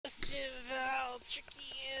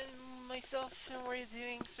Tricky and myself, and we're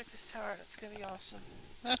doing Circus Tower. It's gonna be awesome.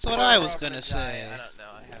 That's what Or I we're was all gonna die. I say. don't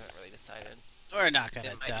know. I haven't really decided. We're not It gonna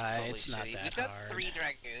might be die. totally It's not shitty. that We've got hard. 3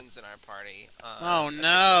 dragoons in our party. Oh that's the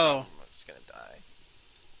no! problem. We're just gonna die.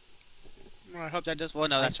 Well, I hope that does. Well,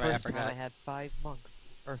 no, that's right. I forgot. I had 5 monks,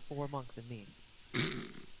 or 4 monks in me.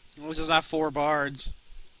 Well, this is not 4 bards.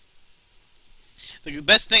 The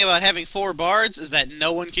best thing about having 4 bards is that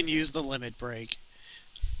no one can use the limit break.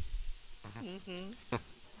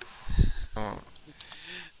 Oh.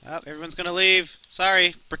 Oh, everyone's gonna leave.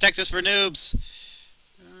 Sorry, protect us for noobs.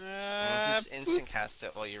 Just instant cast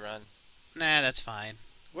it while you run. Nah, that's fine.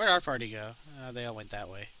 Where'd our party go? They all went that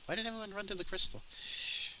way. Why did everyone run to the crystal?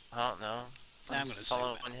 I don't know. I'm just gonna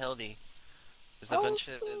following zoom in. Hildy. There's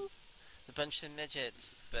a bunch of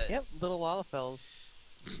midgets, but Yep, little Lalafels.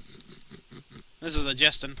 This is a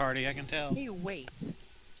Justin party, I can tell. Hey, wait.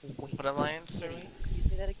 what alliance are we? Could you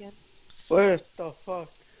say that again? What the fuck?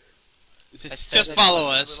 I Just said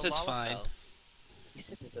follow that us. little It's fine. Lalafels. You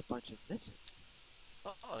said there's a bunch of midgets.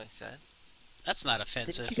 Oh, I said. That's not Didn't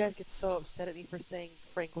offensive. you guys get so upset at me for saying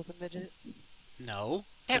Frank was a midget? No,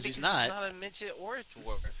 Yeah, because because he's not. not a midget or a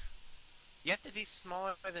dwarf. You have to be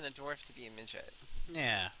smaller than a dwarf to be a midget.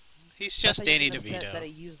 Yeah, he's I just thought you Danny were upset that I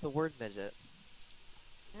DeVito. used the word midget.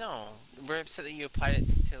 No, we're upset that you applied it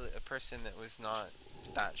to a person that was not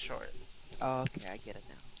that short. Oh, okay, I get it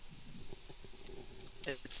now.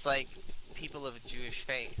 It's like people of Jewish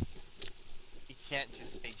faith. You can't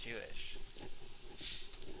just say Jewish.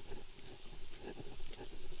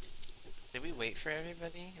 Did we wait for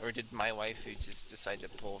everybody, or did my waifu just decide to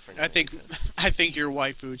pull for no I think reason? I think your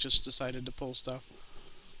waifu just decided to pull stuff.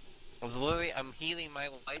 I'm healing my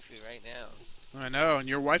waifu right now. I know, and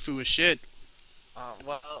your waifu is shit.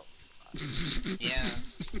 Well, yeah.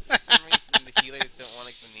 For some reason, the healers don't want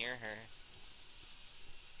to go near her.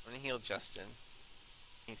 I'm gonna heal Justin.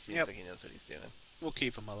 He seems Yep. like he knows what he's doing. We'll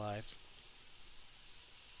keep him alive.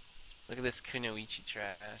 Look at this Kunoichi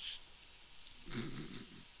trash.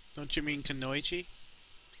 Don't you mean Kanoichi?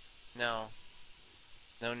 No.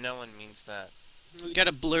 No, no one means that. You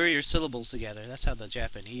gotta blur your syllables together. That's how the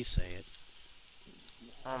Japanese say it.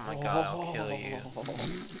 Oh my god, I'll kill you.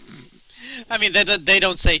 I mean, they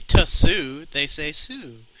don't say Tasu, they say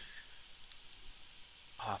Su.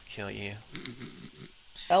 I'll kill you.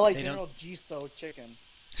 I like They General Jiso chicken.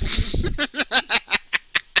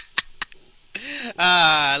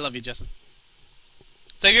 I love you, Justin.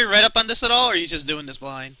 So have you read up on this at all, or are you just doing this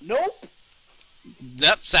blind? Nope.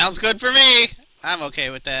 Yep, sounds good for me. I'm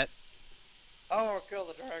okay with that. I want to kill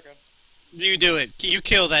the dragon. You do it. You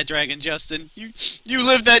kill that dragon, Justin. You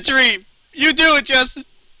live that dream. You do it, Justin.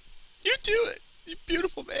 You do it. You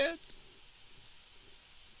beautiful man.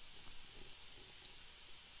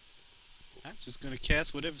 I'm just gonna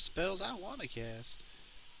cast whatever spells I want to cast.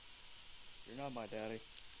 You're not my daddy.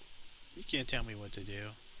 You can't tell me what to do.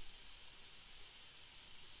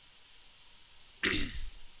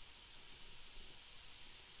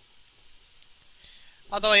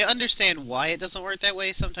 Although I understand why it doesn't work that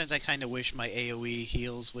way, sometimes I kind of wish my AoE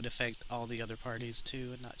heals would affect all the other parties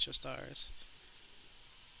too, and not just ours.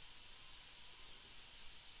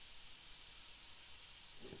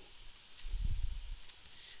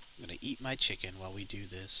 I'm gonna eat my chicken while we do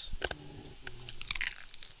this.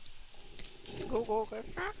 Damn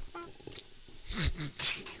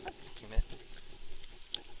it.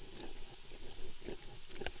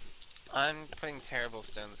 I'm putting terrible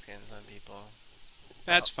stone skins on people.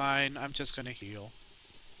 That's fine, I'm just gonna heal.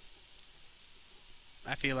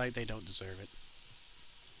 I feel like they don't deserve it.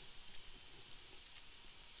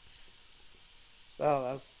 Oh,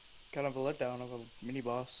 that was kind of a letdown of a mini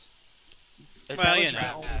boss. Well, you It's know.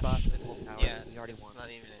 trash. Only boss in this whole tower. Yeah, We already it's won. not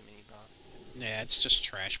even a mini boss. Yeah, it's just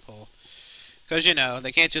trash pull. Because, you know,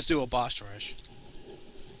 they can't just do a boss rush.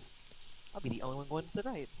 I'll be the only one going to the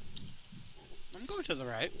right. I'm going to the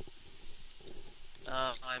right.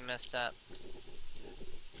 Oh, I messed up.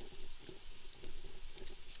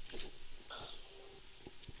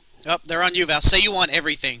 Oh, they're on you, Val. Say you want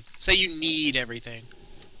everything. Say you need everything.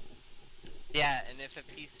 Yeah, and if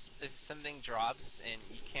something drops and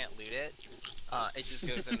you can't loot it, it just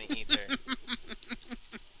goes in the ether.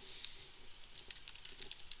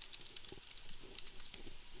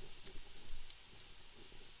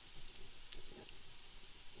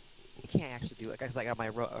 I can't actually do it because I got my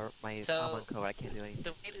So, common code. I can't do anything.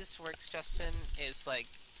 The way this works, Justin, is like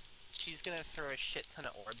she's gonna throw a shit ton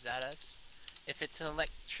of orbs at us. If it's an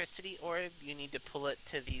electricity orb, you need to pull it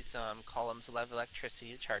to these columns that have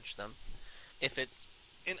electricity to charge them. If it's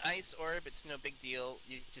an ice orb, it's no big deal.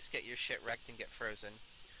 You just get your shit wrecked and get frozen.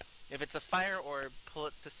 If it's a fire orb, pull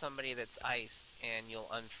it to somebody that's iced, and you'll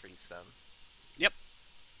unfreeze them.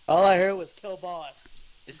 All I heard was kill boss.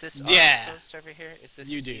 Is this Yeah. our coast over here? Is this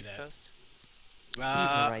You do C's that. coast? Season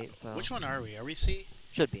right, so Which one are we? Are we C?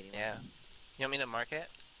 should be anyway. Yeah. You want me to mark it?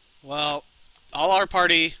 Well, all our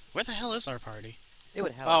party... Where the hell is our party? It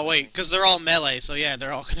would help. Oh, I wait, think. because they're all melee, so yeah,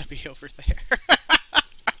 they're all going to be over there.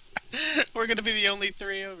 We're going to be the only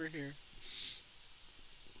 3 over here.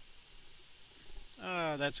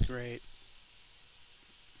 Oh, that's great.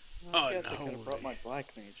 Well, I Oh, guess I no could have brought way. my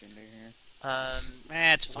black mage into here.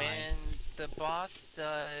 That's fine. When the boss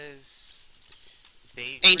does...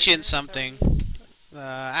 Ancient something.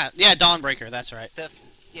 Yeah, Dawnbreaker, that's right.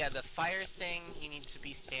 The fire thing, you need to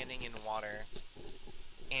be standing in water.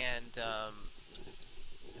 And,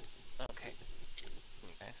 okay.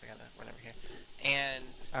 Guys, I gotta run over here. And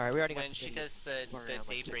Alright, we already got when some she idiots does the running around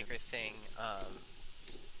like Daybreaker chickens. thing,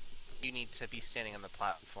 you need to be standing on the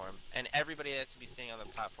platform. And everybody has to be standing on the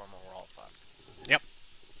platform or we're all fucked.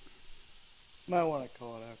 Might want to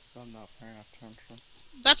call it out because I'm not paying attention.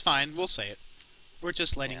 That's fine, we'll say it. We're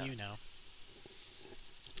just letting Yeah. you know.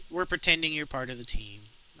 We're pretending you're part of the team.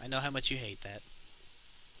 I know how much you hate that.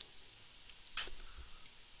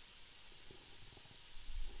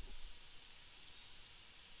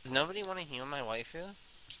 Does nobody want to heal my waifu?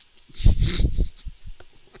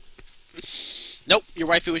 Nope, your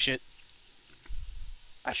waifu is shit.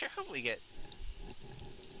 I sure hope we get...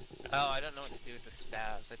 Oh, I don't know what to do with the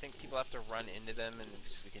staves. I think people have to run into them and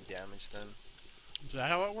so we can damage them. Is that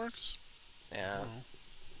how it works? Yeah. Oh.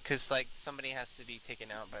 Because, like, somebody has to be taken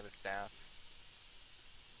out by the staff.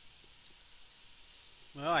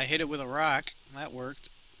 Well, I hit it with a rock. That worked.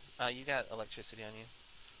 You got electricity on you.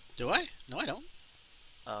 Do I? No, I don't.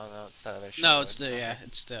 Oh, no, it's the other No, it's shard. the, yeah,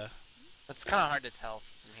 it's the... It's kind of hard to tell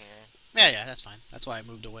from here. Yeah, that's fine. That's why I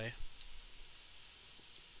moved away.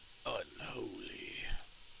 Unholy.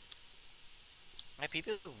 My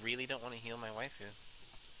people really don't want to heal my waifu.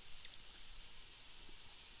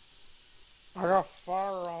 I got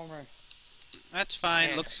fire on me. That's fine.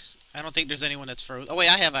 Yeah. Look, I don't think there's anyone that's frozen. Oh, wait,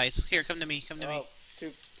 I have ice. Here, come to me. Come to me. Oh,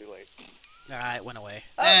 too late. Ah, it went away.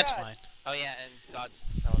 Oh, That's God. fine. Oh, yeah, and dodge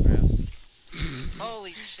the telegraphs.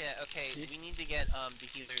 Holy shit, okay, we need to get the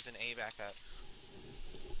healers and A back up.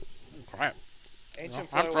 Crap.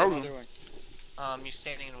 Ancient Well, I'm fire, what am I frozen. You're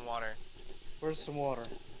standing in water. Where's some water?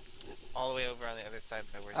 All the way over on the other side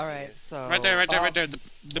by where C Alright, is. so... Right there, right there, right there.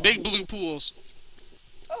 The big blue pools.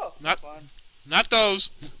 Oh, Not- fine. Not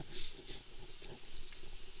those.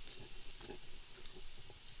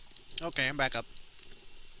 Okay, I'm back up.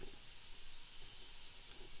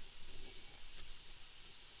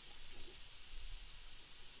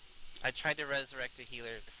 I tried to resurrect a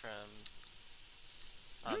healer from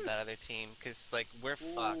that other team, because, like, we're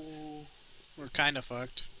fucked. Ooh. We're kind of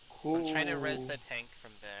fucked. I'm trying to res Ooh. the tank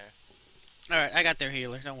from there. Alright, I got their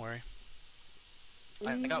healer. Don't worry.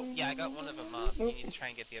 I got one of them up. You need to try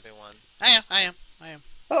and get the other one. I am.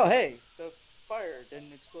 Oh, hey, the fire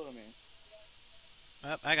didn't explode on me.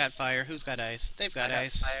 Oh, I got fire. Who's got ice? They've got I got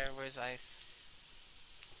ice. fire. Where's ice?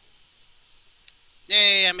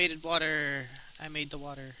 Yay, I made it water. I made the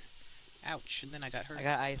water. Ouch, and then I got hurt. I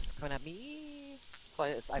got ice coming at me. So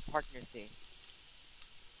I parked near C.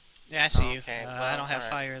 Yeah, I see Oh, you. okay, I well, don't have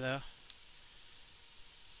alright. fire, though.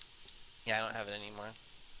 Yeah, I don't have it anymore.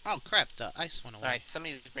 Oh, crap. The ice went away. Alright,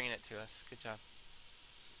 somebody's bringing it to us. Good job.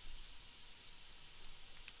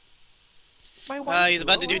 He's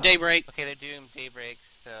about to do daybreak. Okay, they're doing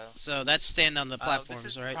daybreaks, so... So that's standing on the this platforms,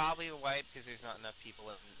 is right? probably a wipe because there's not enough people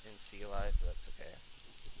in Sea Alive, but that's okay.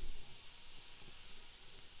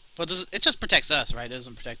 But it just protects us, right? It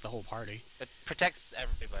doesn't protect the whole party. It protects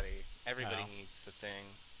everybody. Everybody Oh. needs the thing.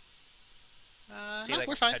 See, No, like,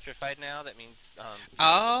 we're fine. petrified now, that means,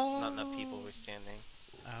 Oh. not enough people were standing.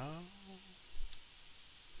 Oh.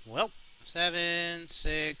 Well, 7,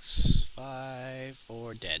 6, 5,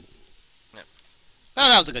 4, dead. Yep. Oh,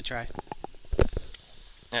 that was a good try.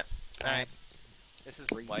 Alright. This is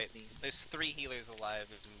Breathe wipe. me. There's 3 healers alive,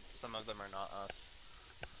 and some of them are not us.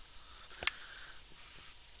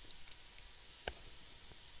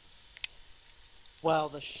 Wow,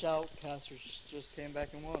 the shoutcasters just came back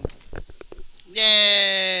and won.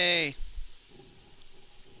 Yay!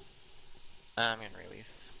 I'm gonna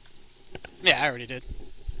release. Yeah, I already did.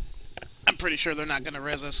 I'm pretty sure they're not gonna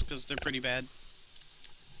res us because they're pretty bad.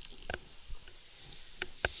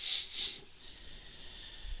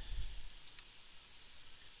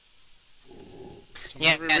 So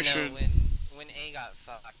Yeah, maybe we no, should. when A got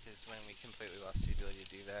fucked is when we completely lost the ability to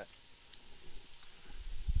do that.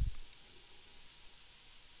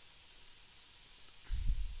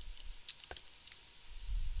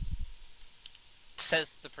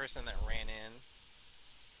 Says the person that ran in.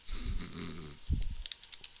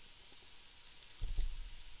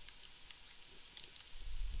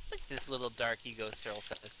 Look at this little dark ego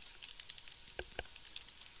surface.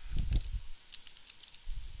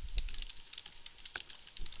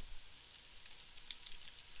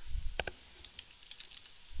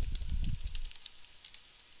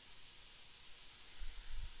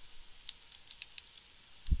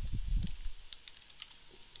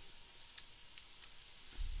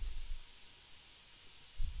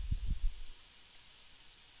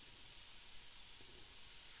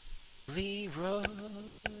 Leroy.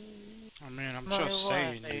 I mean, I'm My just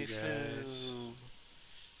saying, you waifu. guys.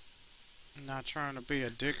 I'm not trying to be a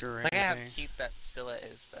dick or Look at how anything. cute that Scylla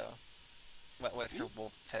is, though. What with her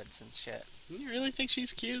wolf heads and shit. You really think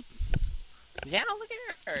she's cute? Yeah, look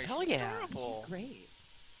at her. Hell She's yeah, adorable. she's great.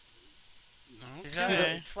 She's got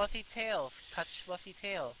Okay. a fluffy tail. Touch fluffy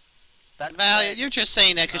tail. That's Val, what, you're just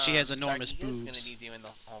saying that because she has enormous Dark Ego's boobs. gonna be doing the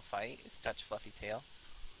whole fight. Is touch fluffy tail.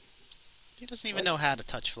 He doesn't even know how to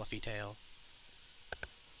touch Fluffy Tail.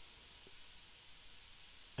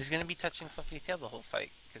 He's gonna be touching fluffy tail the whole fight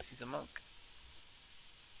because he's a monk.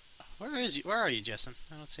 Where is you? Where are you, Justin?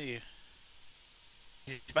 I don't see you.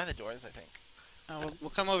 He's by the doors, I think. Oh, we'll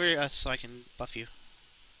come over here so I can buff you.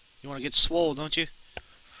 You want to get swole, don't you?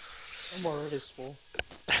 I'm already swole.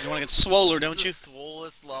 You want to get swoller, don't you? The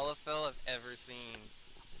swollest Lalafell I've ever seen.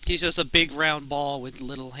 He's just a big round ball with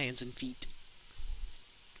little hands and feet.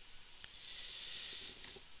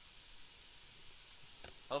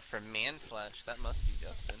 Oh, for man flesh, that must be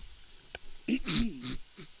Justin.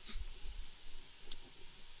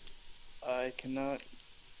 I cannot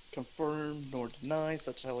confirm nor deny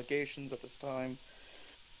such allegations at this time.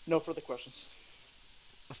 No further questions.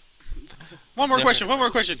 One more Never question, one more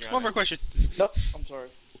questions, question, Your one more Honor. question. Nope, I'm sorry.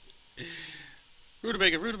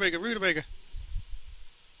 Rutabaga, rutabaga, rutabaga.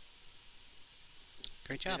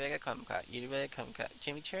 Great job. Yuribega kumkat, Yuribega kumkat,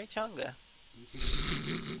 Jimmy Cherry Chonga.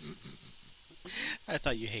 I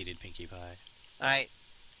thought you hated Pinkie Pie. Alright,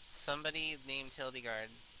 somebody named Hildegard.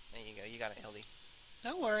 There you go, you got it, Hildy.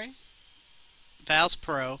 Don't worry. Val's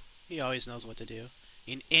pro. He always knows what to do.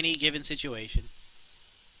 In any given situation.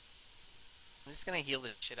 I'm just gonna heal the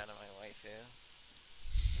shit out of my wife,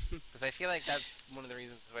 yeah. Because I feel like that's one of the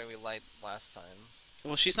reasons why we lied last time.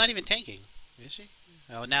 Well, she's not even tanking, is she?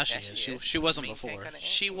 Oh, now she Yeah, is. she She is. she wasn't Main tank before. on the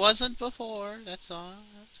She ant. wasn't before. That's all.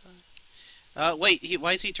 That's all. Wait.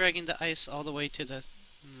 Why is he dragging the ice all the way to the?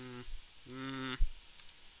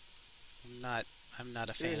 I'm not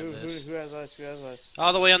a fan of this. Who has ice? Who has ice?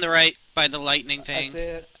 All the way on the right by the lightning I thing. see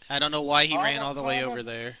it. I don't know why he I'm ran a all the way common- over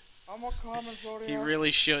there. I'm a common Zodiac. He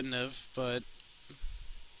really shouldn't have, but...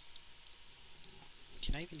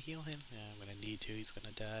 Can I even heal him? Yeah, I'm gonna need to. He's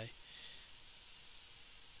gonna die.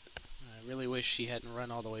 I really wish he hadn't run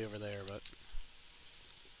all the way over there, but...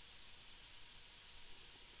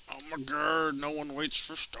 Oh my god, no one waits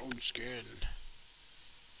for Stone Skin.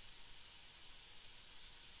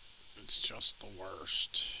 It's just the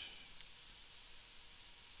worst.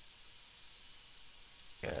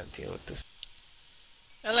 Gotta deal with this.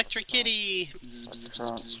 Electric Kitty!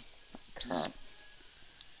 Can't.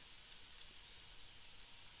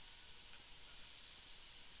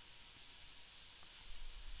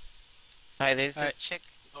 Hi, there's a Alright. chick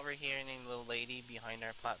over here named Little Lady behind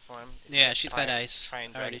our platform. If Yeah, you she's try- got ice. Try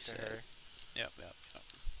and I already drag to said. her. Yep.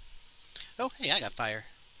 Oh, hey, I got fire.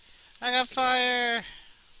 I got fire!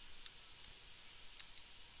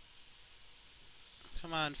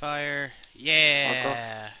 Come on, fire.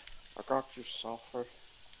 Yeah! I got you, Sulfur.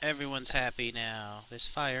 Everyone's happy now. There's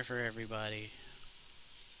fire for everybody.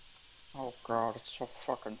 Oh god, it's so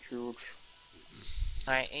fucking huge.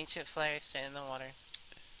 Alright, Ancient Flyer, stand in the water.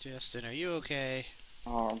 Justin, are you okay?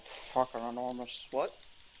 Oh, I'm fucking enormous. What?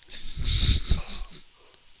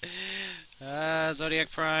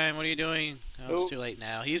 Zodiac Prime, what are you doing? Oh, it's Nope. too late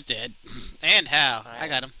now. He's dead. And how? I Alright.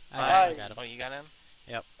 got him. I Alright. got him. Oh, you got him?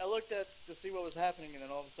 I looked at to see what was happening and then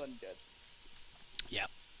all of a sudden dead.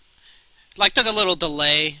 Like, took a little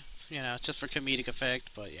delay, you know, just for comedic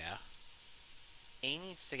effect, but yeah. A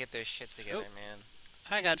needs to get their shit together, Oh. man.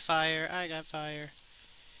 I got fire. I got fire.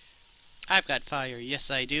 I've got fire. Yes,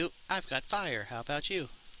 I do. I've got fire. How about you?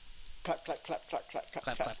 Clap, clap, clap, clap, clap, clap,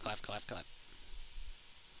 Clap, clap, clap, clap, clap.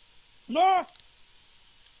 No!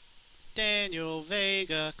 Daniel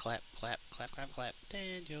Vega. Clap, clap, clap, clap, clap.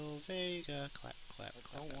 Daniel Vega. Clap, clap, I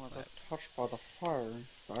clap, don't clap, want to clap. get touched by the fire,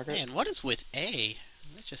 faggot. Man, what is with A?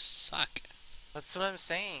 They just suck. That's what I'm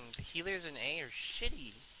saying. The healers in A are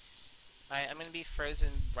shitty. I'm gonna be frozen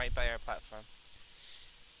right by our platform.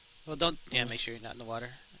 Well, don't. Yeah, make sure you're not in the water.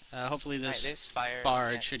 Hopefully Alright, this there's fire.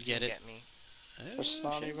 barge Yeah, should he's gonna get it. Get me. It's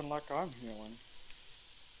not even like I'm healing.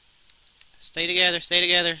 Stay together, stay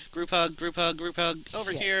together. Group hug, group hug, group hug.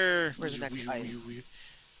 Over Shit. here. Where's the next ice?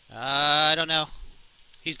 I don't know.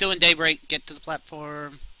 He's doing daybreak. Get to the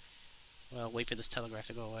platform. Well, wait for this telegraph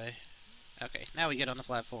to go away. Okay, now we get on the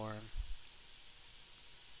platform.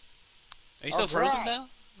 Are you still frozen now?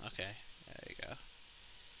 Okay, there you go.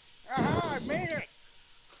 Ah, I made it!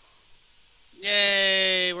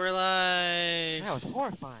 Yay, we're alive. That was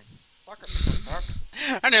horrifying.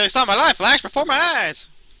 I nearly saw my life flash before my eyes.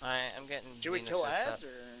 Alright, I'm getting. Should we Xenophis kill up. ads or?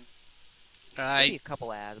 Maybe a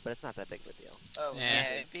couple ads, but it's not that big of a deal. Oh, Yeah.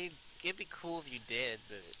 Yeah, it'd be cool if you did,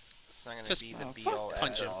 but it's not gonna Just be the fuck be all that.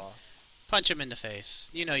 Punch end him. all. Punch him in the face.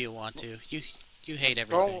 You know you want to. You hate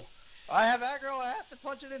everything. I have aggro. I have to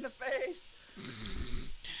punch it in the face.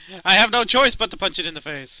 I have no choice but to punch it in the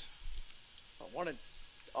face. I want it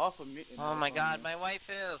off of me. Oh my god, my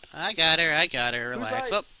waifu! I got her, I got her.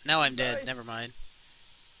 Relax. ice? Oh, now I'm Who's dead. ice? Never mind.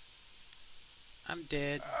 I'm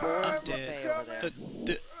dead. I'm I'm dead. Buffet over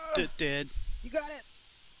there. Dead. You got it!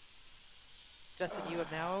 Justin, you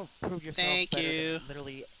have now proved yourself Thank better you. than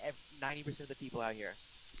literally 90% of the people out here.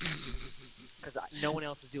 Because no one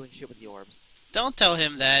else is doing shit with the orbs. Don't tell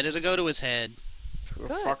him that. It'll go to his head. You're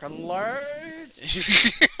Good. fucking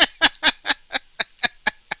late.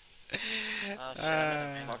 Oh,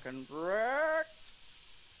 shit, Fucking wrecked.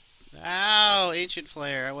 Ow, ancient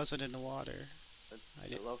flare. I wasn't in the water.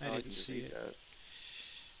 I love how didn't can just see eat it.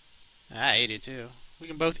 that. I ate it too. We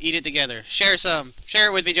can both eat it together. Share some. Share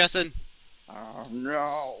it with me, Justin. Oh no.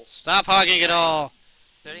 Stop hogging it all.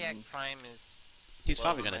 Zodiac Prime is. He's low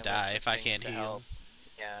probably on gonna my list die of if I things can't to heal. help.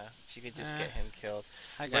 Yeah, if you could just Uh, get him killed.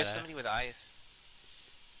 I Where's gotta. somebody with ice?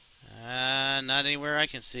 Not anywhere I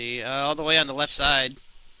can see. All the way on the left side.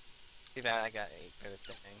 Too bad I got 8 for the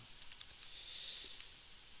thing.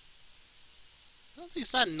 I don't think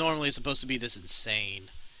it's not normally supposed to be this insane.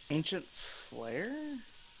 Ancient flare?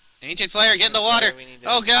 Ancient flare, get in the water. We need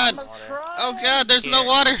to Oh god. I'm water. trying. Oh god, there's no Here,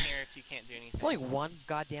 water. Here, if you can't do anything. It's only one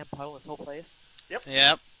goddamn puddle in this whole place.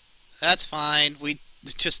 Yep. That's fine. We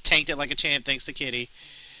just tanked it like a champ thanks to Kitty.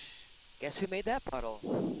 Guess who made that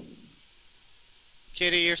puddle?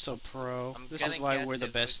 Kitty, you're so pro. I'm This is gonna why guess we're the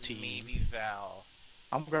it best was team. Maybe Val.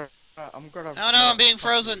 I'm gonna. Oh no, I'm being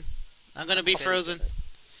frozen. I'm gonna be frozen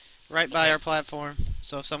right by our platform.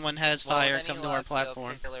 So if someone has fire, Well, come to our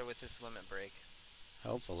platform. Kill her with this limit break.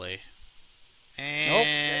 Hopefully. get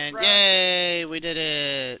And wrecked. yay, we did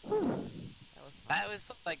it. That was fun. That was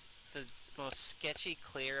like the most sketchy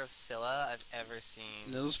clear of Scylla I've ever seen.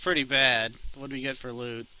 It was pretty bad. What do we get for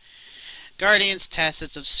loot? Guardians,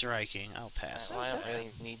 Tacits of Striking. I'll pass. I don't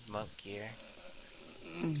really need monk gear.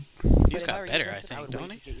 He's But if I got were you, better, I Justin, think, would don't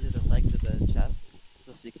wait he? to get either the legs or the chest,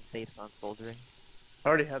 so you can save on soldiering. I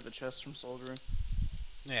already had the chest from soldiering.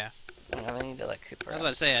 Yeah. I need to let Cooper. I was up. about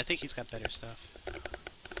to say, I think he's got better stuff. So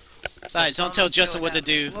Besides, don't Tom, tell let's see Justin what to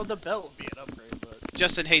happens. do. Well, the belt would be an upgrade, but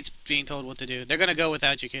Justin hates being told what to do. They're gonna go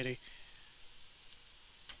without you, Kitty.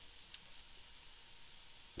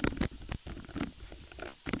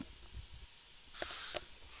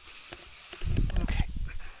 Okay.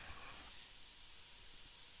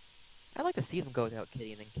 I'd like to see them go without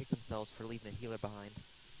Kitty and then kick themselves for leaving a healer behind.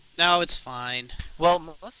 No, it's fine. Well,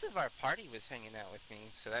 most of our party was hanging out with me,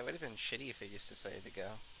 so that would have been shitty if they just decided to go.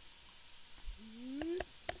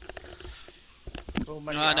 so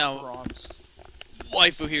many No. bronze.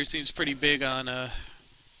 Waifu here seems pretty big on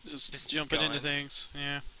just jumping going. into things.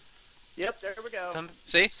 Yeah. Yep, there we go.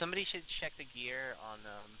 See? Somebody should check the gear on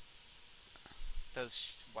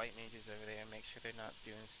those white mages over there and make sure they're not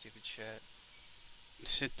doing stupid shit.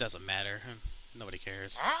 It doesn't matter. Nobody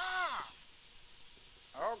cares. Ah!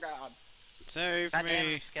 Oh god. Save Goddamn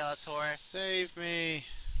me. Skeletor. Save me.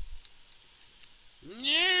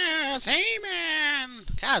 Yes, hey man.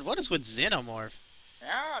 God, what is with Xenomorph?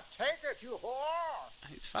 Yeah, take it, you whore!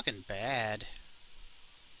 He's fucking bad.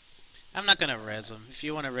 I'm not gonna res him. If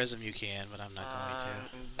you want to res him, you can, but I'm not going to.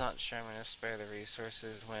 I'm not sure I'm gonna spare the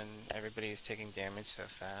resources when everybody is taking damage so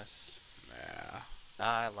fast. Yeah. Nah,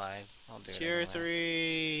 I lied. I'll do it. Cure anyway.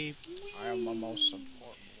 3. I am the most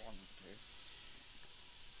important one.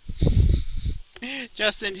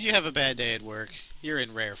 Justin, did you have a bad day at work? You're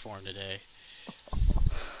in rare form today.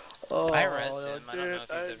 Oh, I res him. I don't know dude, if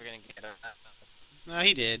he's ever gonna get up. No,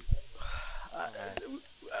 he did.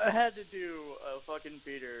 I had to do a fucking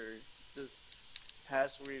feeder this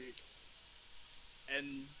past week,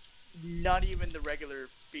 and not even the regular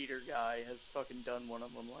feeder guy has fucking done one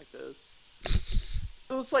of them like this.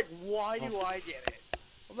 So it's like, why do I get it?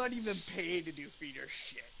 I'm not even paid to do feeder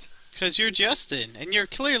shit. Because you're Justin, and you're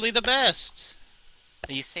clearly the best.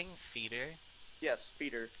 Are you saying feeder? Yes,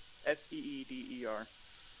 feeder. Feeder.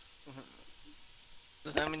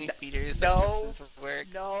 There's how many feeders No. at distance work?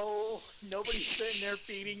 No, nobody's sitting there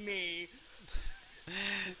feeding me.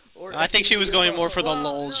 Or I think she was going more for the Well,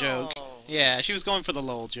 lol no. joke. Yeah, she was going for the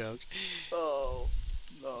lol joke. Oh,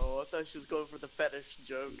 no, I thought she was going for the fetish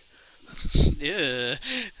joke. Yeah.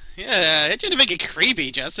 Yeah, it didn't make it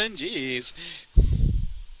creepy, Justin. Jeez.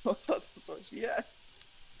 I thought that's what she asked.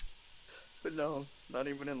 But no, not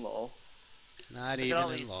even in LOL. Not Look even at all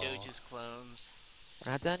in these lol. Doge's clones.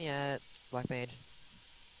 We're not done yet. Black Mage.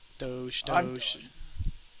 Doge, I'm Doge. done.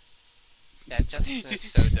 Yeah, Justin is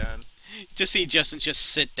so done. Just see Justin just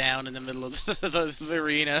sit down in the middle of the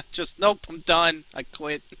arena. Just, nope, I'm done. I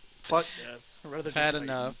quit. Fuck this. I'd rather I've do had Titan.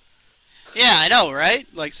 enough. Yeah, I know, right?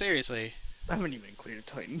 Like, seriously. I haven't even cleared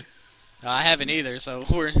Titan. I haven't either, so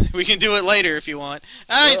we can do it later if you want.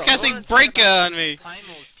 Ah, he's Well, casting I wanna talk Breaka about on me.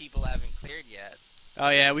 Primals people haven't cleared yet. Oh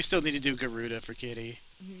yeah, we still need to do Garuda for Kitty.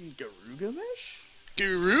 Garugamish?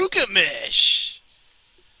 Garugamish!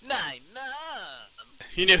 My mom!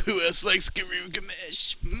 You know who else likes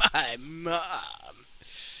Garugamish? My mom.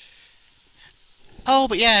 Oh,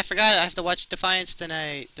 but yeah, I forgot. I have to watch Defiance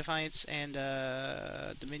tonight. Defiance and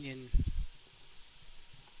Dominion.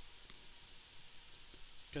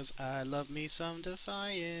 Because I love me some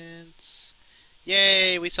Defiance.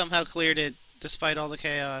 Yay, we somehow cleared it, despite all the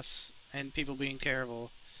chaos and people being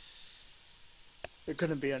terrible. There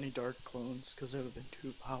couldn't be any dark clones, because it would have been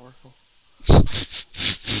too powerful.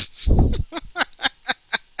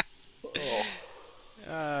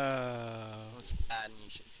 Oh. It's bad and you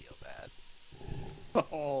should feel bad.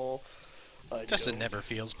 Oh. I Justin don't. never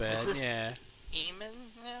feels bad, Is this- yeah. Eamon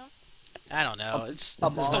now? I don't know. It's a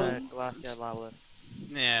this is the, Amon? Glacia Lawless.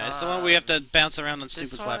 yeah, it's the one we have to bounce around on This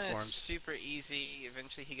stupid one is platforms. super easy.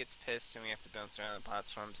 Eventually he gets pissed and we have to bounce around on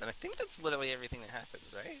platforms. And I think that's literally everything that happens,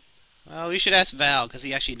 right? Well, we should ask Val because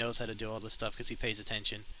he actually knows how to do all this stuff because he pays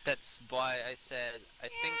attention. That's why I said I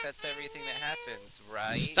think that's everything that happens,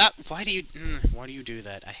 right? Stop! Why do you do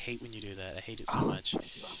that? I hate when you do that. I hate it so much.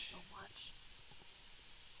 So much.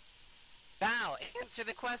 Val, answer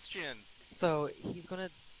the question. So he's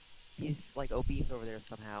like obese over there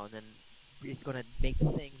somehow, and then he's gonna make the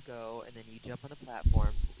things go, and then you jump on the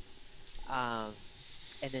platforms, and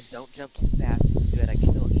then don't jump too fast because you gotta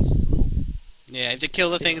kill each little. Yeah, you have to kill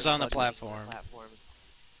the spinner things on the buggy platform. platforms,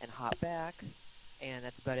 and hop back, and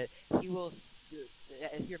that's about it. He will.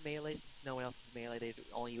 If you're melee, since no one else is melee,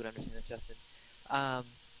 only you would understand this, Justin.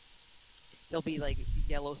 There'll be like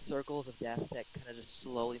yellow circles of death that kind of just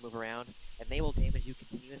slowly move around, and they will damage you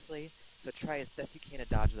continuously. So try as best you can to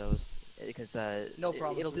dodge those, because No it'll do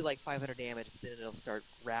promises. like 500 damage, but then it'll start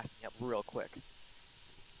racking up real quick.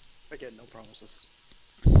 Again, no promises.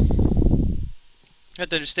 You have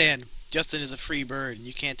to understand, Justin is a free bird and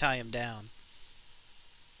you can't tie him down.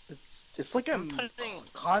 It's like I'm putting-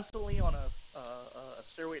 constantly on a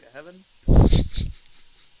stairway to heaven.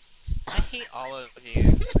 I hate all of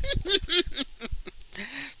you.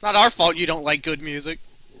 It's not our fault you don't like good music.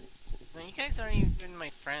 No, you guys aren't even my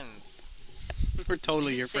friends. We're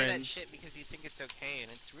totally You your just say that friends. shit because you think it's okay,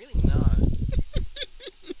 and it's really not.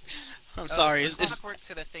 I'm sorry. So It's, clockworks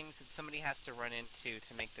are the things that somebody has to run into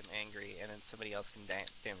to make them angry, and then somebody else can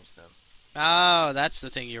damage them. oh, that's the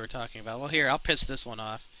thing you were talking about. Well, here, I'll piss this one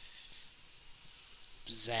off.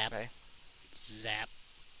 Zap. Okay. Zap.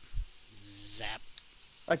 Zap.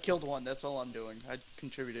 I killed one, that's all I'm doing. I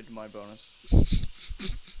contributed to my bonus.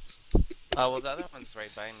 Oh, well, the other one's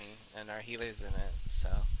right by me, and our healer's in it, so...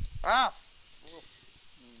 Ah!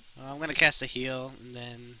 Well, I'm gonna cast a heal, and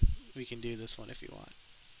then we can do this one if you want.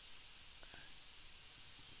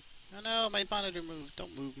 Oh no, my monitor moved.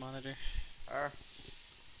 Don't move, monitor. Ah,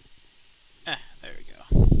 Ah, there we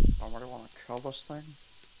go. somebody wanna kill this thing?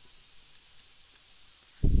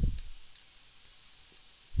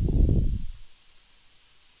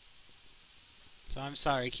 So I'm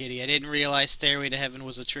sorry, Kitty. I didn't realize Stairway to Heaven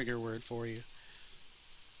was a trigger word for you.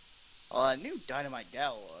 Oh, I knew Dynamite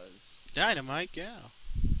Gal was. Dynamite Gal.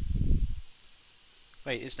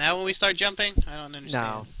 Wait, is now when we start jumping? I don't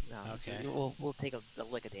understand. No. Okay. So we'll take a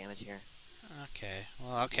lick of damage here. Okay.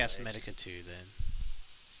 Well, I'll cast Right. Medica 2 then.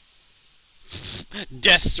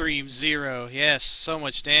 Death Stream 0. Yes, so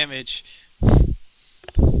much damage.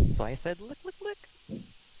 That's why I said lick.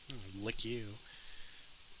 Lick you.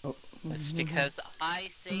 Oh. It's because I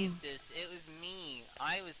saved this. It was me.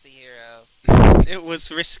 I was the hero. It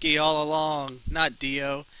was Risky all along, not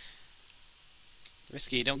Dio.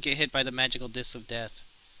 Risky, don't get hit by the magical disc of death.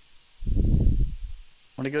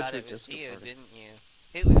 Wanna go Thought to a it was disco you, party? didn't you?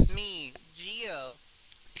 It was me, Geo.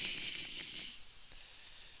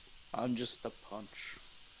 I'm just the punch.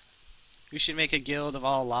 We should make a guild of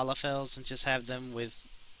all Lalafels and just have them with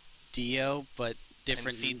Dio, but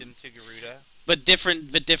different. And feed them to Garuda. But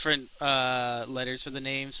different letters for the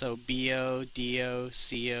name. So Bio, Dio,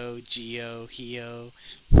 Co, Geo, Hio,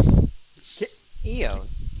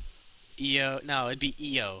 Eos. Eo. No, it'd be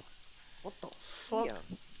Eo. What the fuck?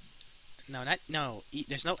 Eos. No.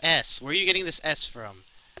 There's no S. Where are you getting this S from?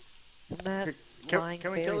 From that lying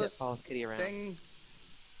Can we fairy kill that this follows Kitty around. thing?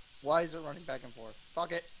 Why is it running back and forth?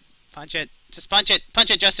 Fuck it. Punch it. Just punch it.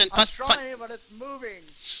 Punch it, Justin. I'm trying, but it's moving.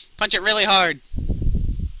 Punch it really hard.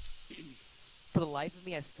 For the life of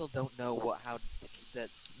me, I still don't know what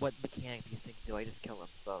mechanic these things do. I just kill them,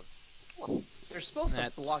 so just kill them. They're supposed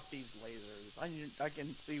That's- to block these lasers. I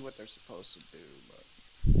can see what they're supposed to do, but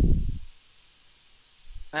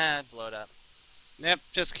Blow it up. Yep,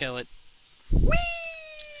 just kill it. Whee!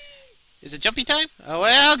 Is it jumpy time? Oh,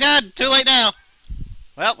 well, God, too late now.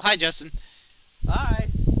 Well, hi, Justin. hi.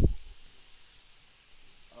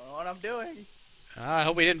 I don't know what I'm doing. I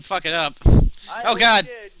hope we didn't fuck it up. I Oh, really God.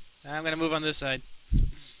 did. I'm gonna move on this side.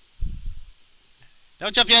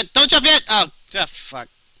 Don't jump yet! Don't jump yet! Oh, fuck.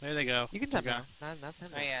 There they go. You can There jump you now. Not Oh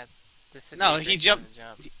send it. yeah. This would No, be a he great jumped-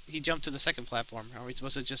 time to jump. He jumped to the second platform. Are we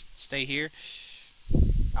supposed to just stay here?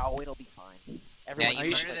 Oh, it'll be fine. Everyone Yeah, you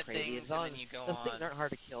uses murder like the crazy. things As long and as then you go those on. things aren't hard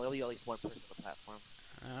to kill, it'll be at least one person on the platform.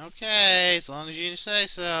 Okay, as long as you say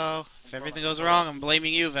so. If everything goes wrong, I'm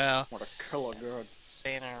blaming you, Val. What a killer good.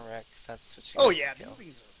 Stay in a wreck. That's what you. Oh gotta yeah, kill. these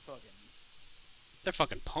things are fucking They're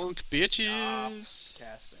fucking punk bitches.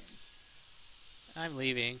 casting. I'm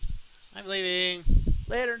leaving. I'm leaving.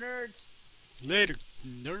 Later, nerds. Later,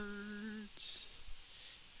 nerds.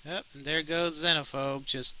 Yep, and there goes Xenophobe.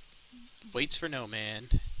 Just waits for no man.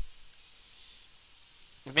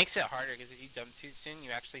 It makes it harder because if you jump too soon,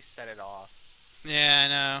 you actually set it off. Yeah, I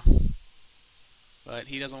know. But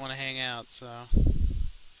he doesn't want to hang out, so...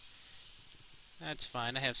 That's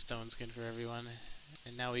fine. I have stone skin for everyone.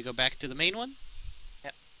 And now we go back to the main one?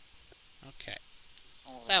 Yep. Okay.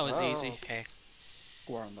 That was easy. Okay.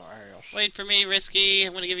 We're on the ass. Wait for me, Risky.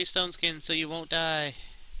 I'm gonna give you stone skin so you won't die.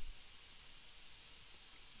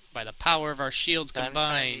 By the power of our shields I'm trying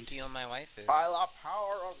combined. to heal my waifu. By the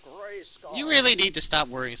power of Grayskull. You really need to stop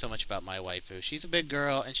worrying so much about my waifu. She's a big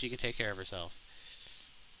girl and she can take care of herself.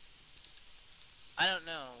 I don't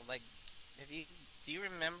know. Like, do you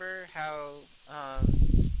remember how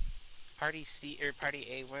Party C or Party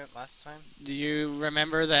A went last time? Do you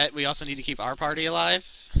remember that we also need to keep our party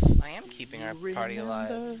alive? I am keeping our party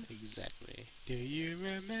alive. Exactly. Do you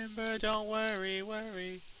remember? Don't worry,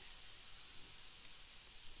 worry.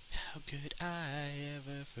 How could I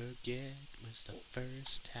ever forget was the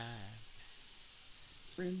first time?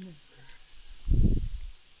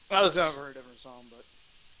 I was going for a different song, but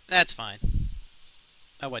That's fine.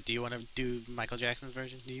 Oh, what, do you want to do Michael Jackson's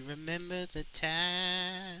version? Do you remember the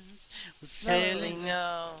times we're failing?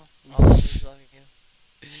 No. I'll always love you.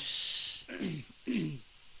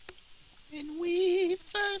 When we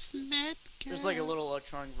first met, girl. there's like a little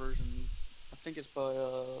electronic version. I think it's by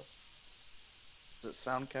is it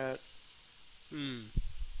Soundcat?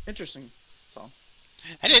 Interesting song.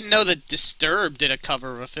 I didn't know that Disturbed did a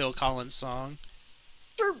cover of a Phil Collins song.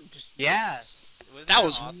 Yeah. Wasn't That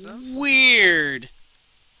was awesome. weird.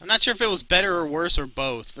 I'm not sure if it was better or worse or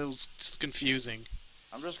both. It was just confusing.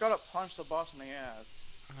 I'm just gonna punch the boss in the ass.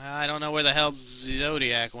 I don't know where the hell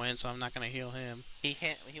Zodiac went, so I'm not gonna heal him. He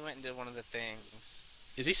went into one of the things.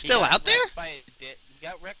 Is he still out there? He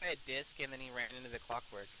got wrecked by a disc and then he ran into the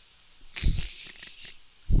clockwork.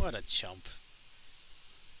 What a chump.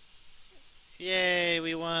 Yay,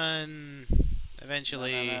 we won.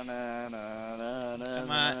 Eventually. Come on.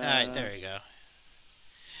 Alright, there we go.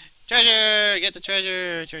 Treasure! Get the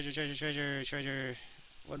treasure! Treasure.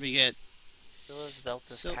 What do we get? Silla's belt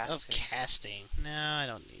of Silk of casting. casting. No, I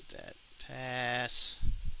don't need that. Pass.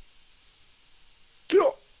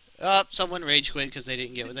 Oh, someone rage quit because they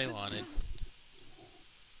didn't get what they wanted.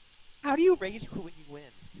 How do you rage quit when you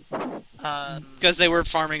win? Because they were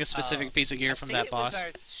farming a specific piece of gear I from think that it was boss.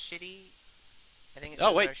 our shitty. I think it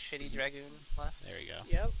Oh, was wait. our shitty dragoon left. There we go.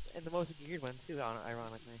 Yep, and the most geared one too,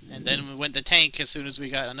 ironically. And then we went to tank as soon as we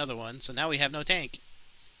got another one, so now we have no tank.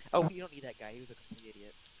 Oh, you don't need that guy. He was a complete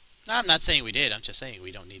idiot. No, I'm not saying we did. I'm just saying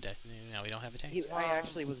we don't need that. Now we don't have a tank. I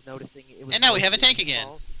actually was noticing it was. And now we have a mostly tank his again.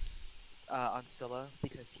 fault, on Scylla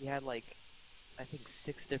because he had like, I think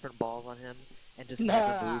 6 different balls on him and just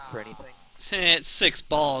never moved for anything. It's 6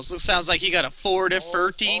 balls. It sounds like he got a Ford at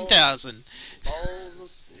 13,000. Balls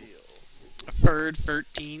of steel. A Ford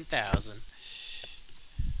 13,000.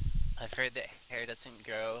 I've heard that hair doesn't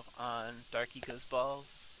grow on Dark Eco's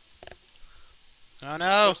balls. Oh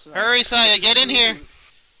no! What's that? Hurry, Saya, get in here!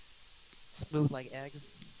 Smooth like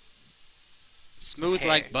eggs. Smooth Hair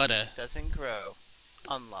like butter. doesn't grow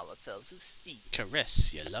on lollifells of steep.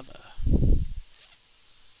 Caress your lover.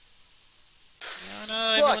 Oh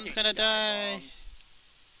no, everyone's Fucking gonna die. bombs.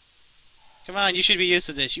 Come on, you should be used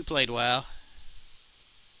to this. You played WoW.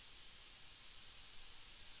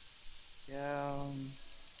 Yeah.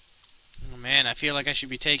 Oh man, I feel like I should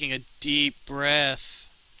be taking a deep breath.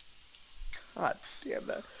 God damn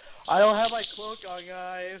that. I don't have my cloak on,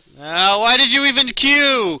 guys. Oh, why did you even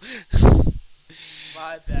queue?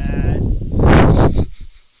 My bad.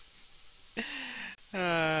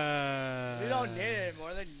 We don't need it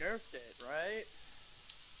anymore. They nerfed it, right?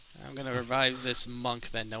 I'm gonna revive this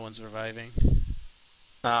monk that no one's reviving.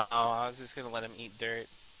 Oh, I was just gonna let him eat dirt.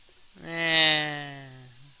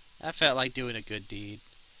 I felt like doing a good deed.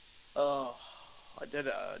 Oh, I did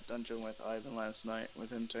a dungeon with Ivan last night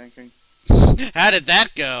with him tanking. How did that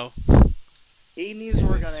go? He needs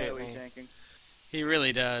work on Certainly. AoE tanking. He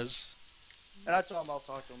really does. And I told him I'll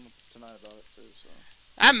talk to him tonight about it too, so.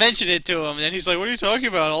 I mentioned it to him, and then he's like, what are you talking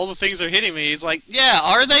about? All the things are hitting me. He's like, yeah,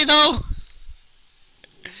 are they though?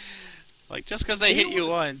 Like, just because they hit you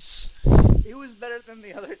once. It was better than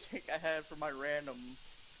the other tank I had for my random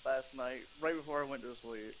last night, right before I went to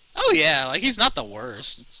sleep. Oh yeah, like, he's not the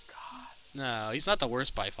worst. God. No, he's not the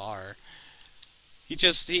worst by far. He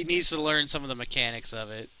needs to learn some of the mechanics of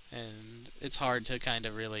it, and it's hard to kind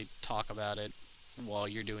of really talk about it while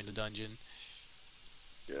you're doing the dungeon.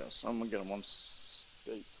 Yes, I'm gonna get him on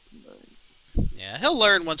state tonight. Yeah, he'll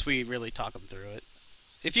learn once we really talk him through it.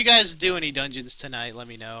 If you guys do any dungeons tonight, let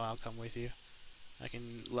me know. I'll come with you. I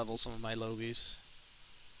can level some of my lobies.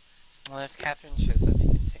 Well, if Catherine shows up, you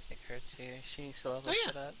can take her too. She needs to level Oh, yeah.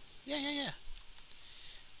 shit up. Yeah.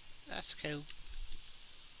 That's cool.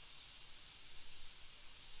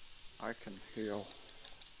 I can heal.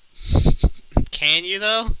 Can you,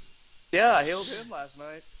 though? Yeah, I healed him last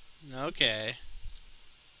night. Okay.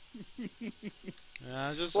 I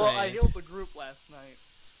was just Well, saying. I healed the group last night.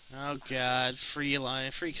 Oh god, free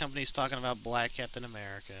companies talking about Black Captain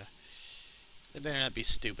America. They better not be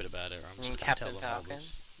stupid about it, or I'm You just mean gonna Captain tell them all Falcon?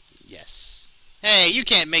 this. Yes. Hey, you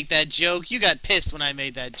can't make that joke. You got pissed when I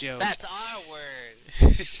made that joke. That's our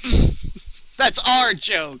word. That's our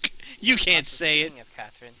joke. You can't Also, say it. speaking of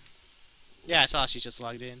Catherine, Yeah, I saw she just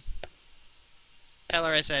logged in. Tell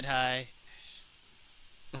her I said hi.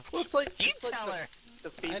 Well, it's like, you it's like tell her. the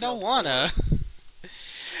female I don't Thor. wanna.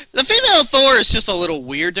 The female Thor is just a little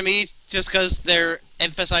weird to me, just because they're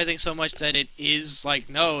emphasizing so much that it is like,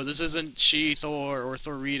 no, this isn't she Thor or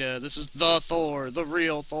Thorita. This is the Thor, the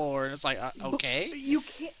real Thor, and it's like, okay. But you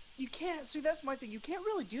can't, see, that's my thing. You can't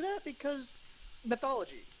really do that because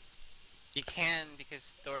mythology. You can,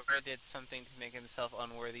 because Thor did something to make himself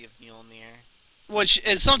unworthy of Mjolnir. Which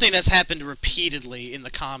is something that's happened repeatedly in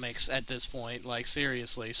the comics at this point. Like,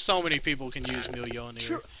 seriously, so many people can use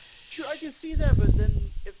Mjolnir. True, I can see that, but then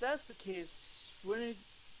if that's the case,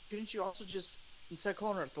 couldn't you also just, instead of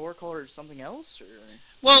calling her Thor, call her something else? Or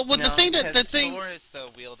Well, No, the thing because Thor is the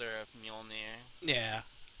wielder of Mjolnir. yeah,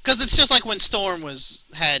 because it's just like when Storm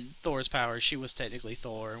had Thor's powers, she was technically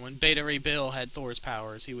Thor, and when Beta Ray Bill had Thor's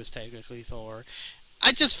powers, he was technically Thor.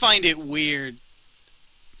 I just find it weird.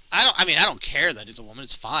 I don't care that it's a woman.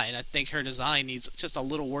 It's fine. I think her design needs just a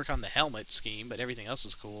little work on the helmet scheme, but everything else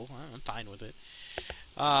is cool. I'm fine with it.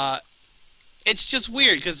 It's just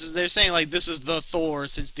weird because they're saying like this is the Thor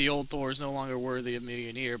since the old Thor is no longer worthy of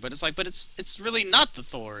Mjolnir, but it's like, but it's really not the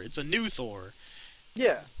Thor. It's a new Thor.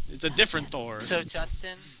 yeah, It's a different Thor. So,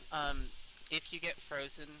 Justin, if you get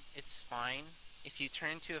frozen, it's fine. If you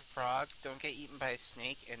turn into a frog, don't get eaten by a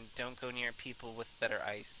snake, and don't go near people that are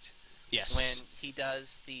iced. Yes. When he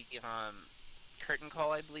does the curtain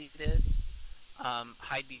call, I believe it is,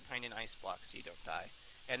 hide behind an ice block so you don't die.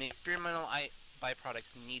 And the experimental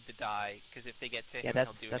byproducts need to die, because if they get to him,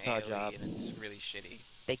 that's- he'll do that's an our AoE, job. and it's really shitty.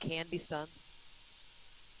 They can be stunned.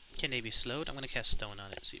 Can they be slowed? I'm gonna cast stone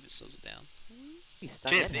on it, see if it slows it down. Be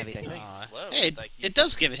stunned Shit, and they heavy. can I be think. slowed, Hey, like, it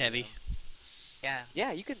does give it heavy. Yeah.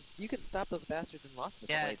 Yeah, you can stop those bastards in lots of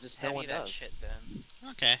different Yeah, ways. it's Just no heavy one that does. shit then.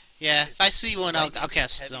 Okay. Yeah, if I see one, I'll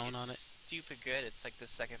cast Heavy stone is on it. Stupid good. It's like the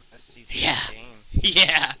second best CC Yeah. game.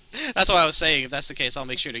 Yeah, that's what I was saying. If that's the case, I'll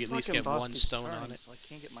make sure to at least Fucking get boss one keeps stone turning, on it. So I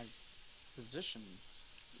can't get my positions.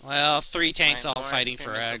 Well, 3 tanks Fine, all more fighting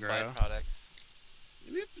for experimental aggro. byproducts.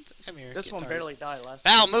 Come here. This get one targeted. barely died last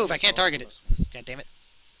Val, time, move, so I can't I'll target do it. this one. God damn it.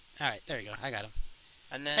 Alright, there you go. I got him.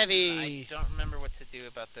 And then Heavy. I don't remember what to do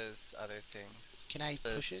about those other things. Can I The-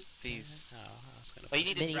 push it? These. Oh, I was gonna Well, you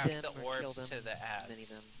need to Mini drop them the or kill orbs them, to the mini ads.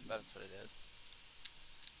 them. That's what it is.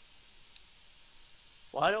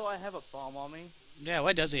 Why do I have a bomb on me? Yeah,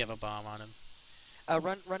 why does he have a bomb on him?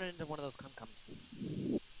 Run into one of those cum-cums.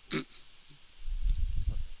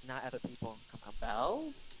 Not other people. Cum-cum.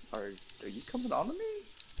 Val? Are you coming on to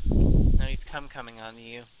me? No, he's coming on to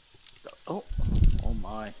you. Oh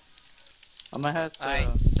my. I might have to...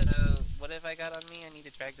 Alright, so what have I got on me? I need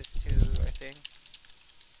to drag this to our thing.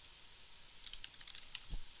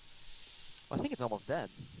 Well, I think it's almost dead.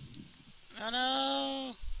 Oh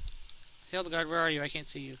no! Hildegard, where are you? I can't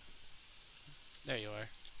see you. There you are.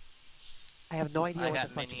 I have no idea I what got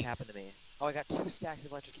the fuck just mini. happened to me. Oh, I got 2 stacks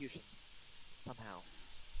of electrocution. Somehow.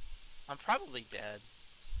 I'm probably dead.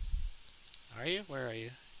 Are you? Where are you?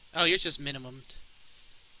 Oh, you're just minimumed.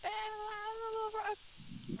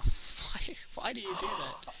 Why do you do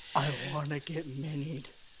that? I wanna get minied.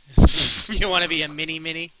 You want to be a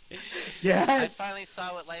mini? Yes! I finally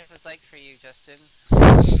saw what life is like for you, Justin.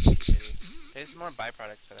 There's more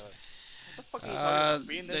byproducts, by the way. What the fuck are you talking about?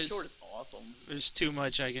 Being this there's- short is awesome. There's too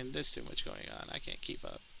much there's too much going on. I can't keep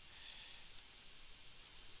up.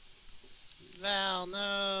 Val,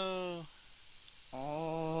 no.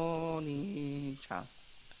 Oni-chan.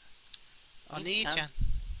 Oni-chan.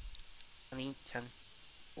 Oni-chan.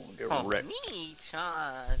 Oh, get wrecked.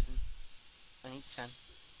 Oni-chan. Oni-chan.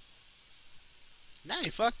 Now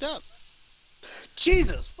you fucked up.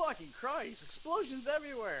 Jesus fucking Christ! Explosions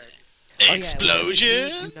everywhere! Oh, yeah,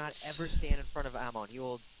 Explosion! do not ever stand in front of Amon. He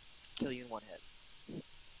will kill you in 1 hit.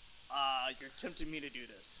 You're tempting me to do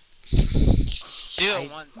this. Do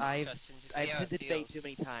it once, I've Justin. Just see how it tempted fate feels. too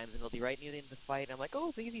many times, and it'll be right near the end of the fight, and I'm like, oh,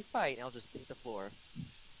 it's an easy fight, and I'll just hit the floor.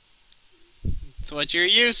 It's what you're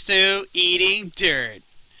used to, eating dirt.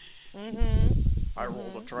 Mm-hmm. I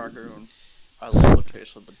rolled a dragoon. I love the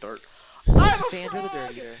taste of the dirt. I'm a Sandra the frog!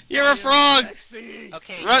 Dirt Eater. You're a frog! Sexy!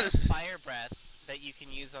 Okay, Run. there's fire breath that you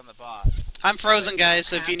can use on the boss. I'm frozen, But guys,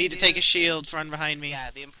 so if have you need to take a shield, run behind me.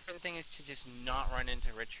 Yeah, the important thing is to just not run into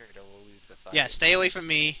Richard or we'll lose the fight. Yeah, stay away from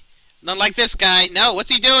me. Not like this guy. No,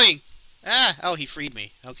 what's he doing? Ah, oh, he freed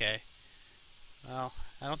me. Okay. Well,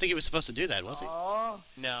 I don't think he was supposed to do that, was he? Aw,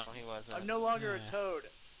 No, he wasn't. I'm no longer Yeah. a toad.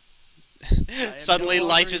 am Suddenly no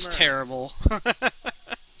life longer is immersed. terrible.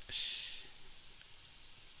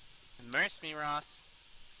 Immerse me, Ross.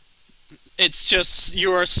 It's just,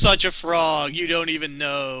 you are such a frog, you don't even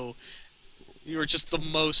know. You are just the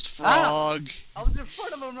most frog. I was in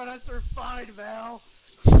front of him and I survived, Val.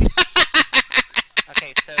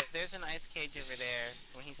 Okay, so there's an ice cage over there.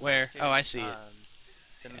 When he Where? starts Oh, I see it.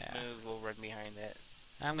 The Yeah. move will run behind it.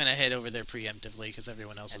 I'm gonna head over there preemptively because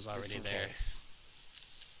everyone else is Just already in there. case.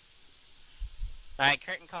 Alright,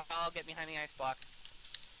 curtain call, get behind the ice block.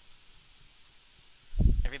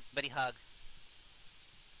 Everybody hug.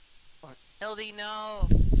 What? Hildy, no!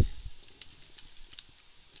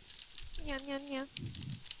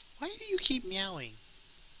 Why do you keep meowing?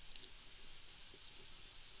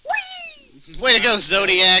 Way to go,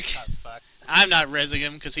 Zodiac! Got fucked. I'm not rezzing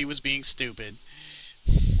him because he was being stupid.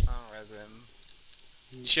 Oh, resin.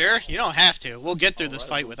 You sure? You don't have to. We'll get through this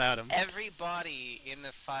Alright. fight without him. Everybody in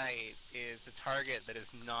the fight is a target that is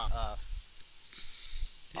not us.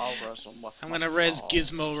 I'll wrestle with I'm my gonna res frog.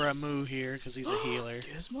 Gizmo Ramu here because he's a healer.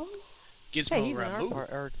 Gizmo? Gizmo Hey, he's on Ramu.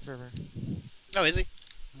 our server. Oh, is he?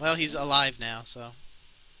 Well, he's alive now, so.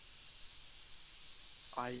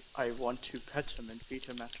 I want to pet him and feed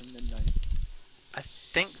him after midnight. I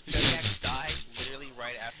think Zodiac died literally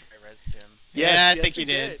right after I rezzed him. Yeah, I think he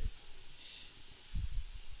did.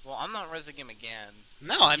 Well, I'm not rezzing him again.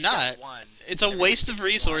 No, I'm He got not. one. It's a waste of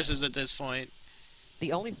resources at this point.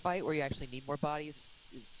 The only fight where you actually need more bodies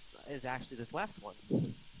is actually this last one.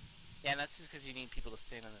 Yeah, and that's just because you need people to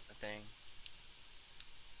stand on the thing.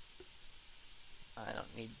 I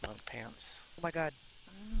don't need bunk pants. Oh my god.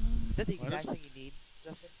 Is that the What is exact thing you need,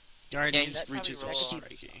 Justin? Guardians that probably reaches roll extra off.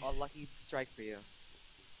 striking. A lucky strike for you.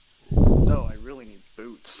 No, I really need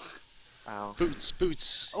boots. Wow. Boots,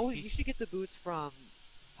 boots. Oh, you should get the boots from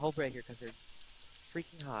Hullbreaker because they're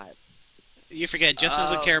freaking hot. You forget, Just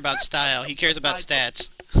doesn't care about style. He cares about I-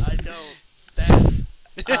 stats. I know. Stats.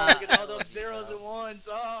 Look at all those zeros and ones.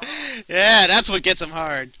 Oh. Yeah, that's what gets him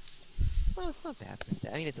hard. It's not bad for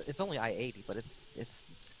stat. I mean, it's only I-80, but it's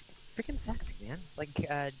freaking sexy, man. It's like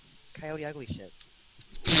Coyote Ugly shit.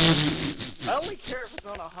 I only care if it's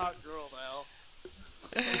on a hot girl, Val.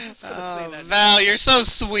 I'm just gonna say that. Val, you're so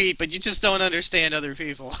sweet, but you just don't understand other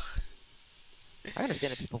people. I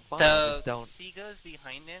understand that people fine. I So, just don't. C goes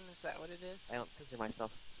behind him, is that what it is? I don't censor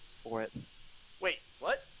myself for it. Wait,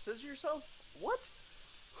 what? Scissor yourself? What?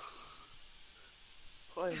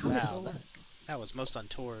 What? Wow, that was most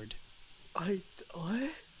untoward. What?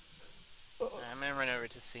 I'm gonna run over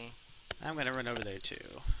to C. I'm gonna run over there too.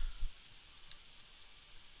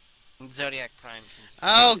 Zodiac Prime can see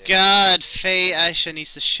Oh it. God, Faye Aisha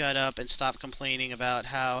needs to shut up and stop complaining about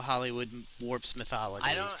how Hollywood warps mythology.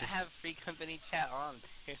 I don't 'cause- have free company chat on,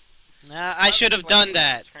 dude. Nah, I should have done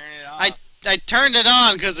that. Turn it off. I turned it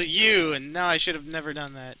on because of you, and now I should have never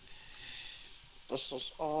done that. This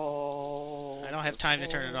is all. I don't have time to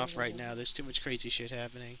turn it off right now. There's too much crazy shit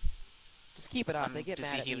happening. Just keep it off. I'm They get busy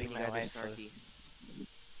mad at me when healing you my guys are wife for- snarky.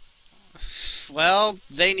 Well,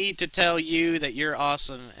 they need to tell you that you're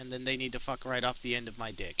awesome, and then they need to fuck right off the end of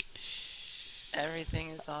my dick. Everything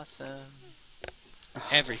is awesome.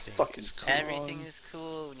 Everything Fucking is cool. Everything is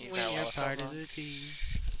cool when you We go are off part on of the team.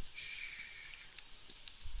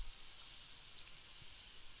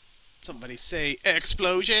 Somebody say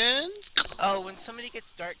explosions! Oh, when somebody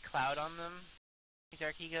gets Dark Cloud on them,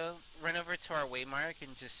 Dark Ego, run over to our waymark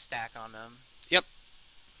and just stack on them.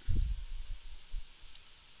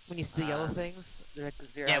 When you see the yellow things, there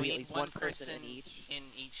Yeah, are we at need least one person person in each. in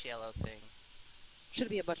each yellow thing. Shouldn't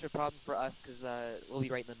be a much of a problem for us because we'll be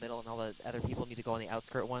right in the middle, and all the other people need to go on the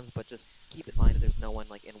outskirt ones. But just keep in mind if there's no one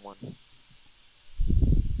like in one.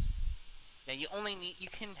 Yeah, you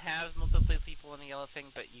can have multiple people in the yellow thing,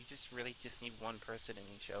 but you just really just need one person in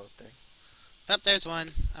each yellow thing. Oh, there's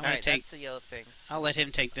one. I'm gonna Alright, take. that's the yellow things. I'll let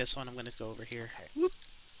him take this one. I'm gonna go over here. Okay. Whoop.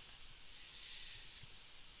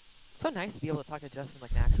 It's so nice to be able to talk to Justin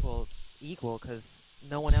like an actual equal because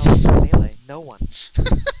no one else is melee. No one.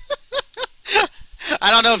 I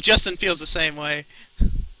don't know if Justin feels the same way.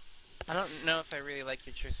 I don't know if I really like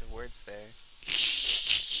your choice of words there.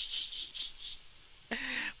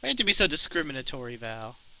 Why have to be so discriminatory,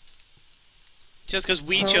 Val? Just because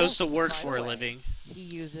we So, chose to work by for the a way, living. He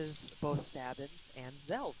uses both Sabin's and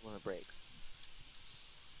Zell's limit breaks.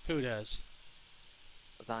 Who does?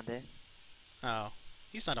 Zonde. Oh.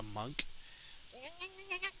 He's not a monk.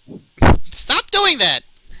 Stop doing that!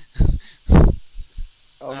 Oh,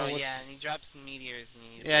 Oh, no, yeah, and he drops meteors and you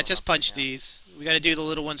need to Yeah, blow just up punch them down. these. We gotta do the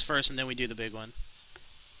little ones first and then we do the big one.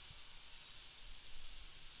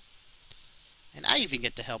 And I even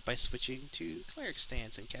get the help by switching to cleric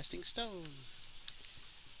stance and casting stone.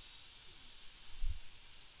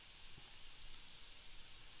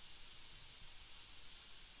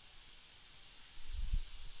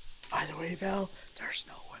 By the way, Val, there's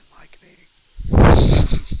no one like me.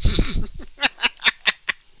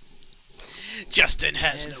 Justin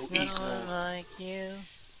has There's no no equal. one like you.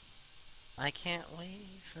 I can't wait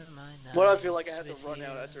for my night. But I feel like I have to run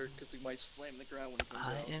out after because he might slam the ground when he comes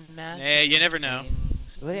I out. imagine Yeah, you never know.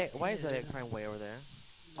 things Why is Zodiac Prime way over there?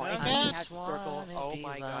 Oh, I and guess. he has circle. Oh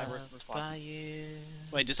my god, we're loved fucked. by you.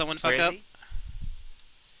 Wait, did someone Where fuck is up? he?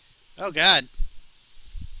 Oh god.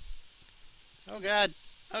 Oh god.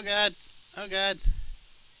 Oh god. Oh god.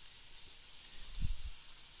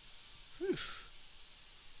 Whew.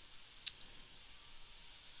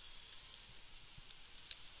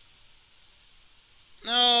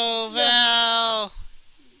 No, Val!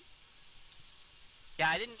 Yeah,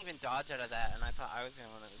 I didn't even dodge out of that, and I thought I was the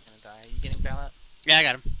one that was gonna die. Are you getting bail up? Yeah, I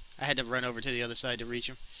got him. I had to run over to the other side to reach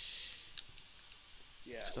him.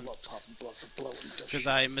 Yeah, Cause I I'm- love popping blood for blow. Because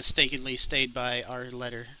I mistakenly stayed by our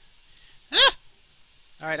letter. Ah!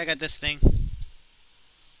 Alright, I got this thing.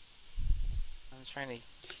 I'm trying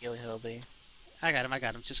to heal Hilby. I got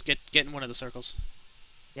him. Just get in one of the circles.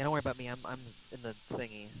 Yeah, don't worry about me. I'm in the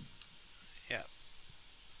thingy.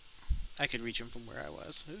 I could reach him from where I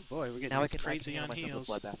was. Oh boy, we're getting Now I can crazy handle on myself heals.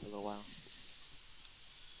 with bloodbath for a little while.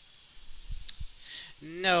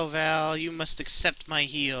 No, Val, you must accept my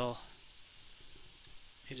heal.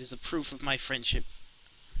 It is a proof of my friendship.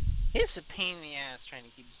 It's a pain in the ass trying to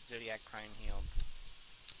keep Zodiac Prime healed.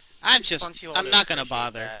 I'm Just want you all I'm to not gonna appreciate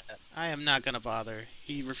bother. that. I am not gonna bother.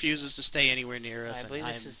 He refuses to stay anywhere near us, I and believe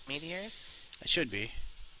I'm. this is meteors. I should be.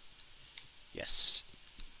 Yes.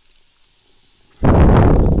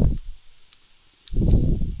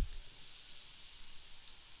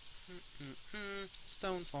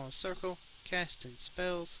 Stonefall circle, casting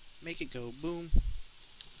spells, make it go boom.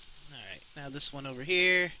 Alright, now this one over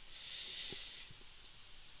here.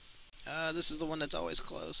 This is the one that's always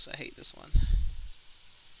close. I hate this one.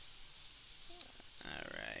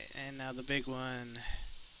 Alright, and now the big one.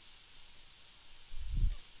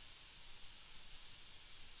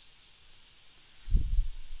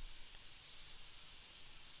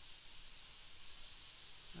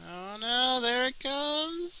 Oh no, there it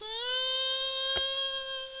comes!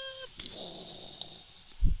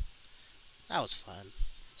 That was fun.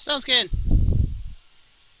 Stone skin!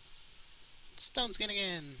 Stone skin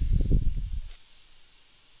again!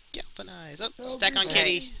 Galvanize! Oh, No, stack on Bruce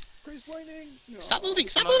kitty! Wayne. Grace Lightning. No. Stop moving!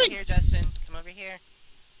 Stop Come over moving! here, Justin. Come over here.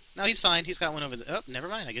 No, he's fine. He's got one over there. Oh, never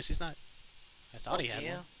mind. I guess he's not. I thought he Fuck had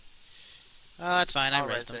you. one. Oh, that's fine. I I'll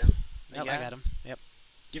raised res him. him. Nope, Yeah? I got him. Yep.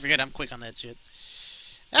 You forget I'm quick on that shit.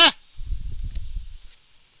 Ah!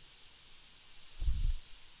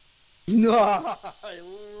 No, I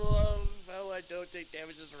love how I don't take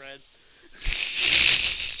damage as reds.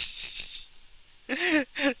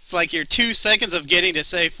 It's like your 2 seconds of getting to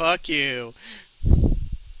say fuck you. You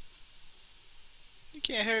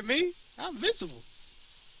can't hurt me. I'm invincible.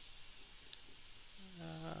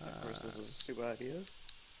 Of course, this is a stupid idea.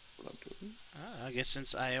 What I'm doing. I guess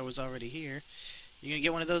since I was already here, you gonna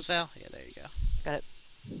get one of those, Val? Yeah, there you go. Got it.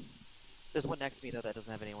 There's one next to me though that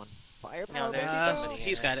doesn't have anyone. Firepower. No, there's baby. somebody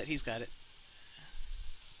He's in got it. He's got it.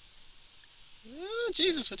 Oh,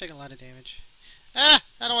 Jesus, we're taking a lot of damage. Ah!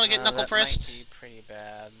 I don't want to get knuckle that pressed. might be pretty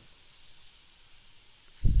bad.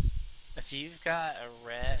 If you've got a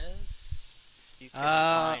res, you can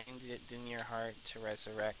find it in your heart to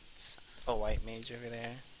resurrect a white mage over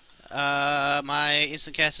there. My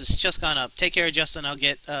instant cast has just gone up. Take care of Justin. I'll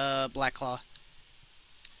get Black Claw.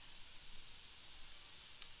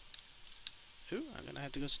 Ooh, I'm gonna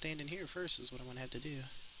have to go stand in here first. Is what I'm gonna have to do.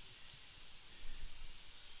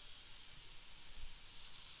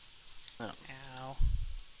 Oh. Ow.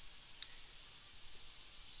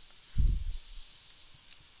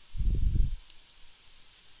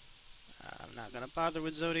 I'm not gonna bother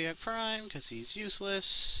with Zodiac Prime because he's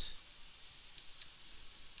useless.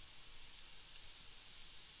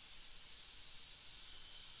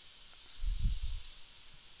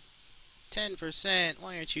 10%.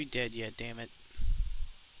 Why aren't you dead yet, damn it?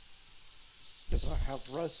 Because I have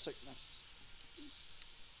res sickness.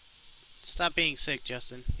 Stop being sick,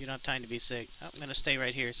 Justin. You don't have time to be sick. Oh, I'm gonna stay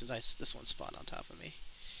right here since this one spawned on top of me.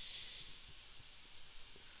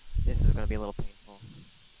 This is gonna be a little painful.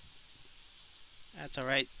 That's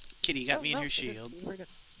alright. Kitty got Oh, me in no, her we're good. shield. We're good.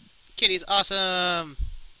 Kitty's awesome!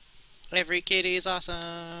 Every kitty is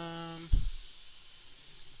awesome!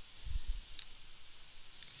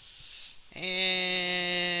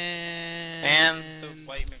 And the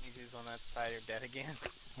white mages on that side are dead again.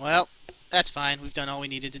 Well, that's fine. We've done all we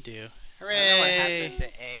needed to do. I don't know what Hooray! happened to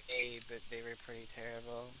AA, but they were pretty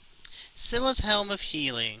terrible. Scylla's Helm of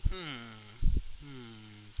Healing.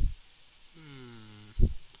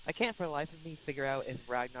 I can't for the life of me figure out if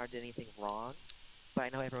Ragnar did anything wrong, but I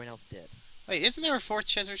know everyone else did. Wait, isn't there a 4th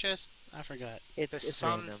treasure chest? I forgot. It's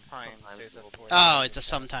random. Sometimes there's a it'll- fourth Oh, it's a chest.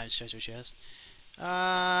 sometimes treasure chest.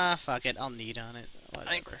 Fuck it. I'll need on it. I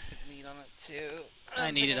Whatever. could need on it too. I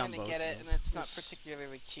don't need think it I'm on gonna both get of it, them. and it's not This-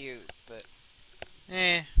 particularly cute, but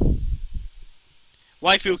Eh.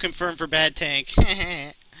 Waifu confirmed for bad tank.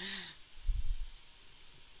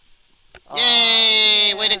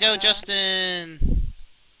 Yay! Way to go, Justin!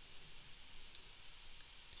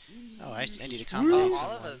 Oh, I need to accommodate all of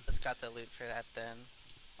someone. us got the loot for that then.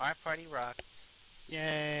 Our party rocks.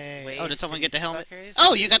 Yay! Wait Oh, did for someone get the these helmet? fuckers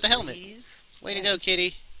Oh, to you got the helmet! leave. Way to go,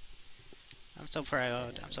 kitty! I'm so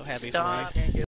proud. I'm so happy Stop for you.